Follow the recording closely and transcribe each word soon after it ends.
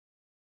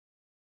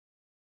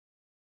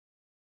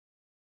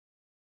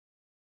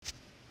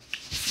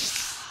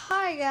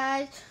Hi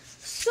guys.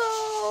 So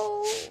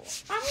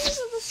I'm gonna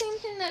do the same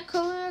thing that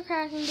Cody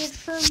McCracken did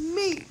for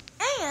me,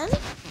 and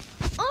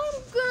I'm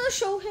gonna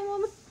show him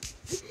a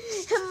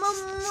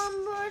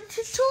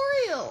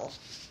tutorial.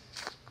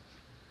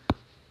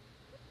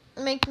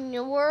 Making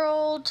your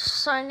world,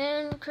 sign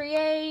in,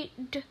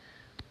 create.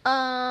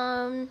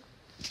 So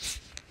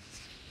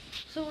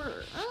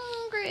we're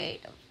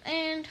creative,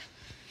 and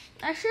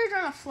I should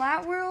have done a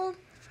flat world,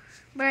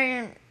 but I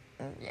didn't.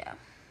 Yeah,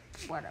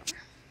 whatever.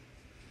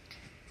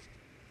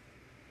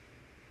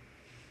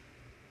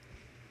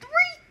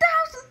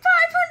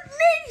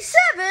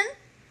 3,587?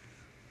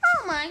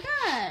 Oh my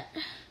god.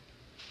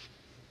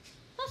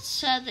 That's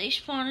sad they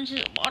spawn into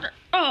the water.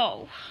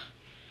 Oh.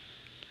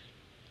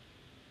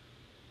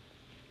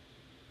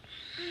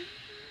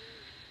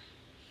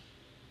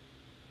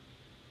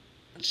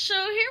 So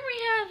here we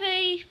have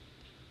a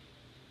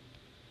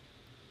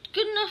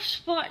good enough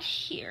spot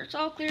here. It's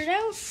all cleared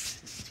out.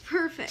 It's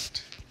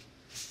perfect.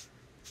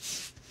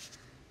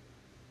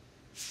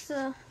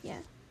 So,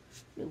 yeah,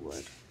 new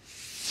wood.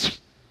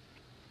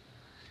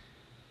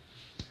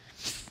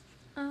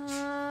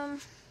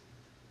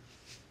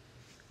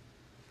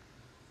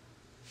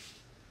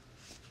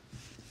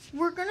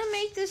 We're gonna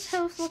make this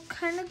house look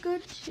kind of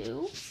good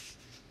too.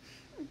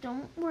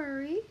 Don't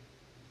worry.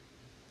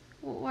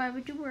 Well, why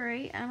would you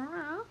worry? I don't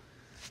know.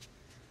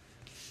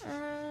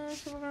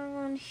 So we're gonna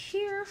go in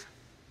here.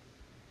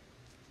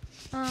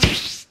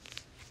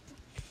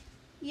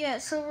 Yeah,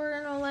 so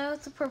we're gonna lay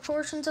out the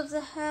proportions of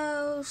the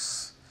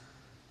house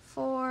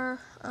for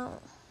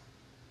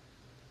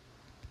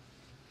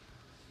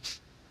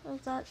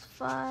that's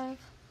 5.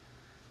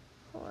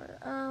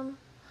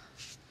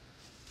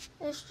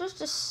 It's just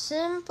a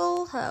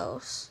simple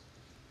house.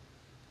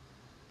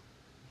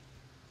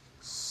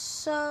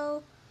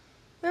 So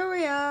here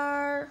we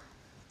are,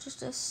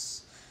 just a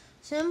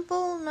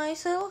simple,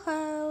 nice little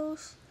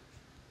house.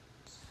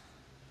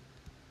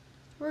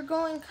 We're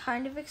going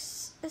kind of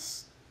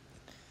aesthetically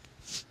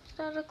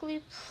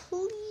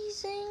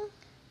pleasing.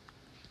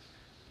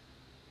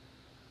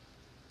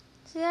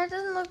 See, that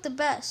doesn't look the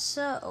best,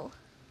 so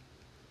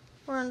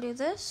we're gonna do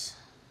this.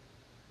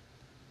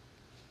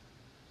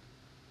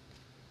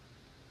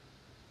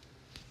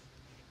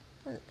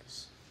 And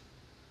this.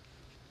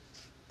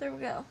 There we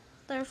go.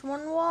 There's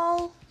one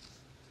wall.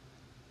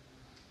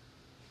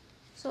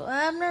 So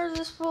Abner,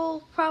 this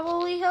will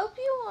probably help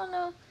you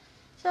on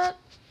start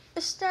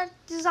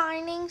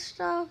designing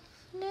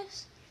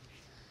stuffness.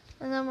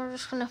 And then we're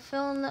just gonna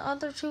fill in the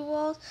other 2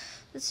 walls,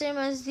 the same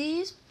as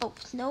these, but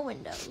with no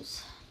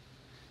windows.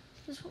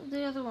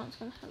 The other one's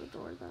gonna have a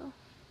door though.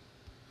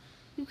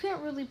 You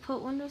can't really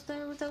put windows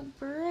there without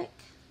brick.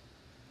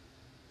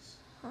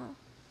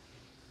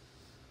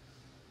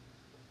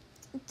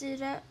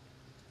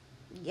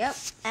 Yep,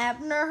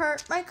 Abner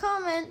hurt my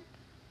comment.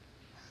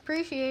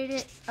 Appreciate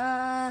it.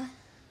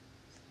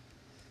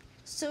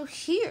 So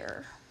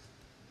here,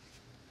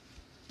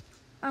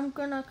 I'm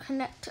gonna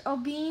connect a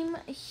beam.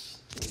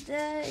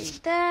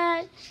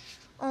 That,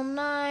 all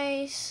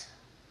nice.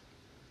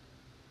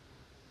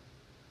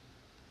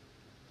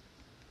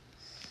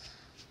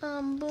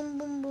 Boom, boom,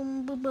 boom,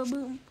 boom, boom,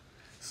 boom.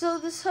 So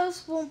this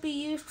house won't be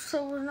used,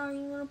 so we're not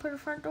even gonna put a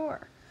front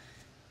door.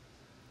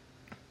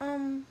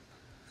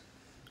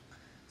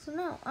 So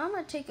now I'm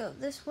gonna take out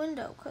this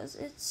window because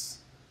it's.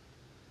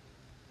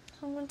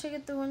 So I'm gonna take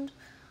out the window.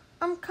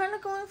 I'm kind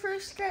of going for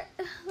a sketch,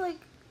 like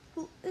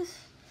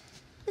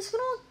it's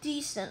gonna look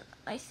decent,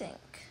 I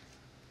think.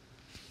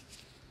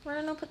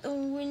 We're gonna put the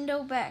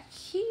window back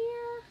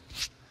here.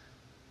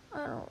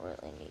 I don't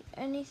really need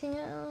anything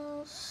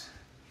else.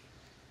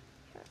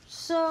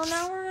 So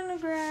now we're gonna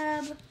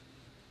grab.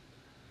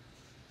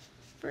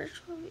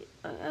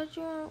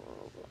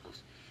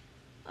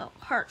 Oh,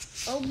 heart.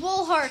 Oh,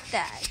 we'll heart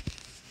that.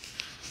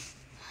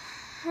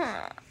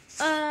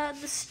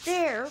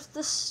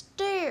 The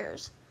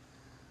stairs.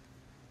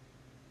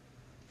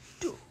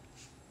 Dude.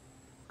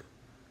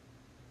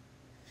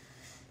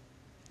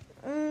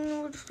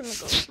 We're just gonna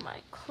go with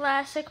my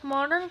classic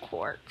modern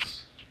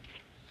quartz.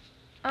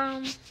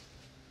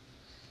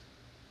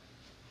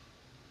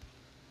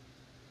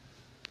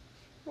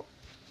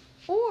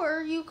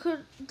 Or you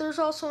could, there's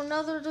also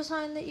another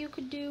design that you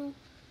could do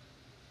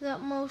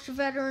that most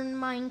veteran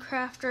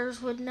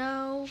Minecrafters would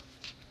know.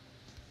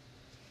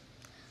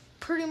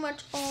 Pretty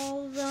much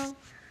all of them.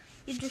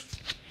 You just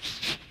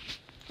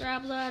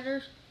grab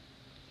ladders.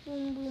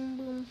 Boom, boom,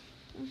 boom,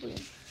 boom.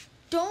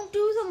 Don't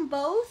do them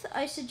both.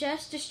 I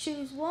suggest just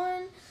choose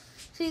one.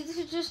 See, this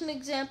is just an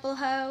example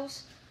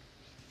house.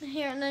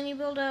 Here, and then you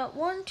build out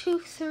 1, 2,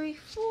 3,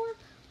 4.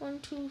 1,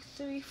 2,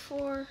 3,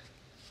 4.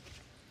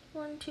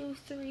 1, 2,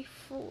 3,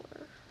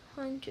 4.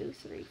 1, 2,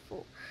 3,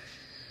 4.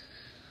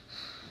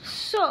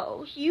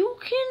 So you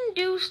can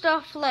do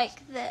stuff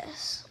like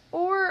this,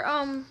 or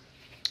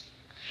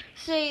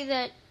say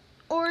that,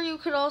 or you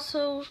could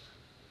also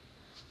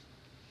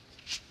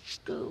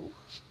do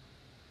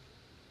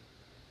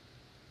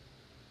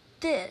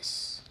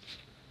this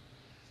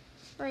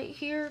right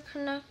here.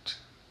 Connect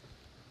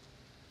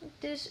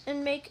this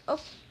and make a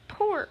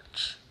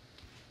porch.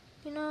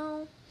 You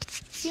know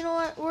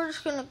what? We're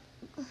just gonna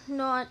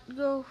not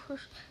go for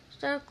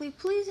aesthetically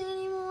pleasing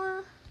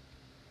anymore.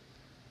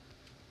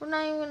 We're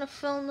not even gonna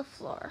fill in the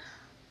floor.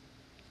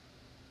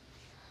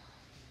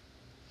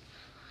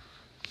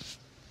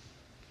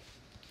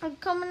 I'm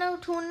coming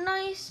out to a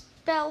nice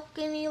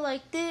balcony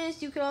like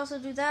this. You could also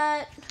do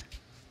that.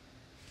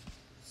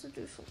 So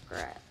do some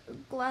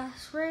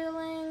glass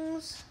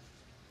railings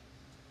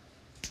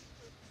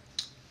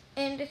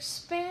and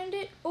expand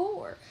it,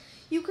 or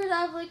you could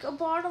have like a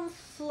bottom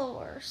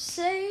floor.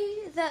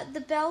 Say that the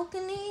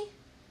balcony,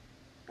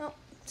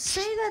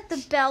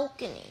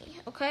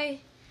 okay,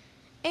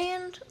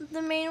 and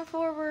the main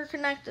floor were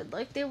connected,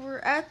 like they were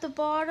at the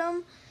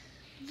bottom.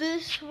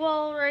 This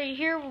wall right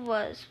here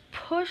was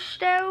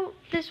pushed out.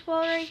 This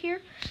wall right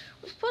here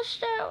was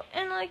pushed out,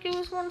 and like it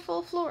was one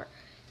full floor.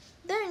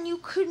 Then you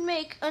could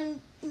make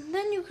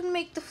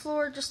the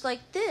floor just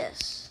like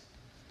this.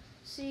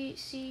 See.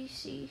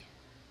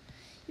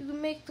 You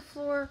can make the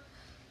floor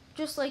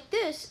just like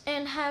this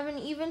and have an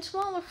even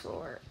smaller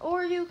floor.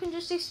 Or you can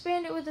just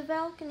expand it with a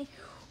balcony.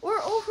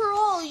 Or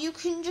overall, you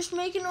can just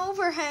make an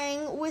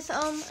overhang with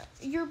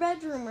your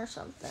bedroom or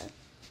something.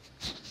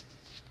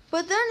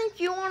 But then if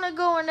you want to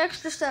go an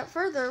extra step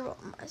further, well,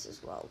 might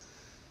as well.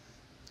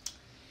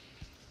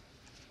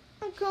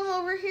 I'll come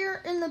over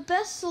here, and the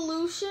best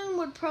solution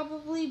would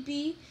probably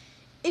be,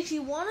 if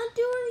you want to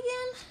do it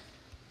again,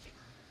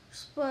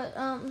 but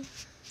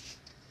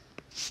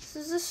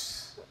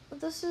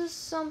this is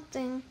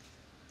something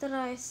that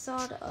I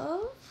thought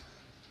of.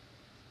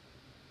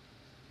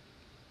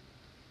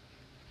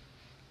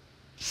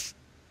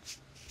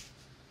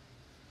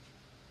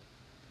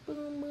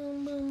 Boom,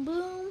 boom, boom,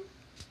 boom.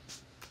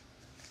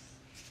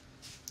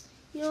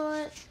 You know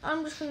what?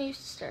 I'm just going to use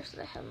the stairs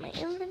that I have in my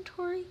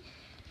inventory.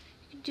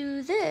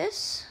 Do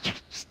this.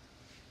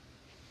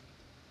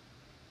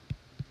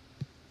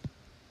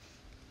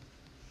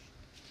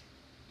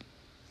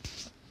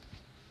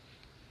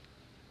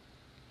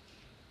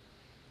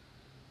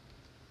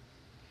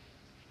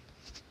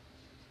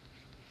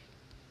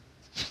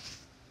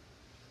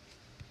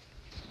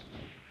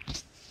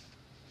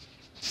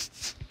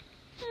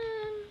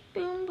 And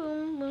boom,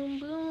 boom, boom,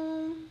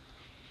 boom.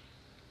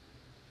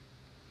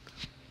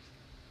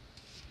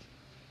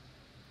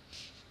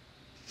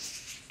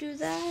 Do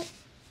that.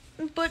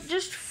 But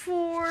just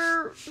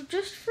for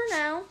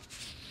now.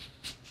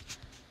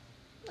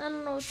 I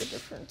don't know what the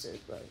difference is,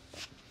 but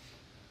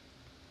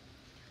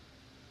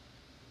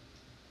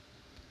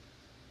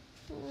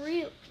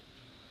really,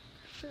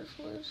 this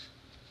was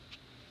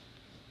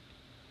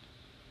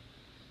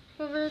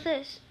over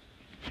this,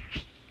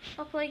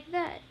 up like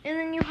that, and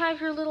then you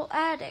have your little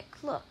attic.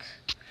 Look,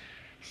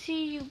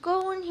 see, you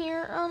go in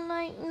here, oh,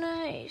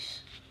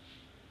 nice.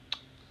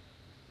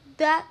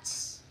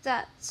 That's.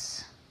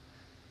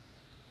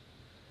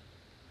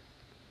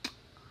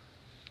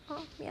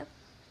 Oh, yeah.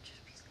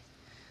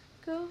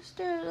 Go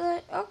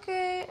stairs.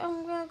 Okay,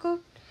 I'm gonna go.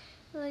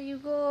 You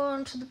go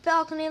onto the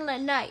balcony,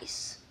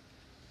 nice.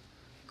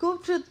 Go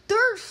up to the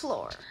third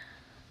floor.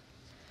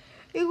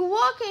 You can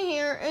walk in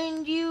here,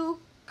 and you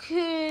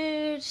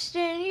could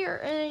stand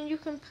here, and then you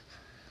can.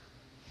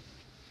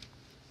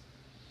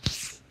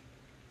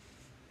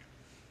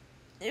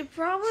 It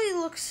probably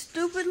looks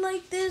stupid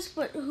like this,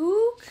 but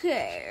who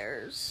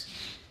cares?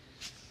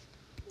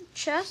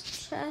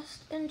 Chest,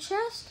 and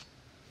chest.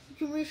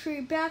 You can reach for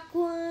your back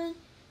one,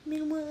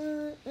 middle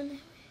one, and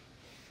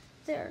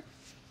there.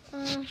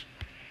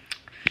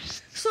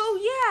 So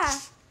yeah,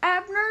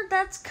 Abner,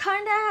 that's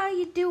kind of how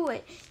you do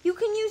it. You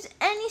can use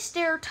any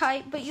stair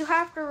type, but you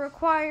have to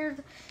require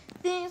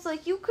things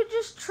like you could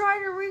just try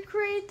to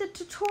recreate the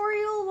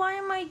tutorial.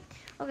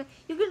 Okay,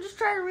 you could just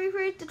try to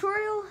recreate the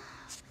tutorial.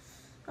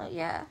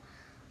 Yeah.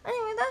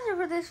 Anyway, that's it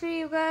for this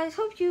video, guys.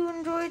 Hope you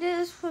enjoyed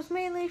this. It was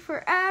mainly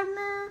for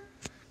Abner,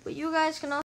 but you guys can also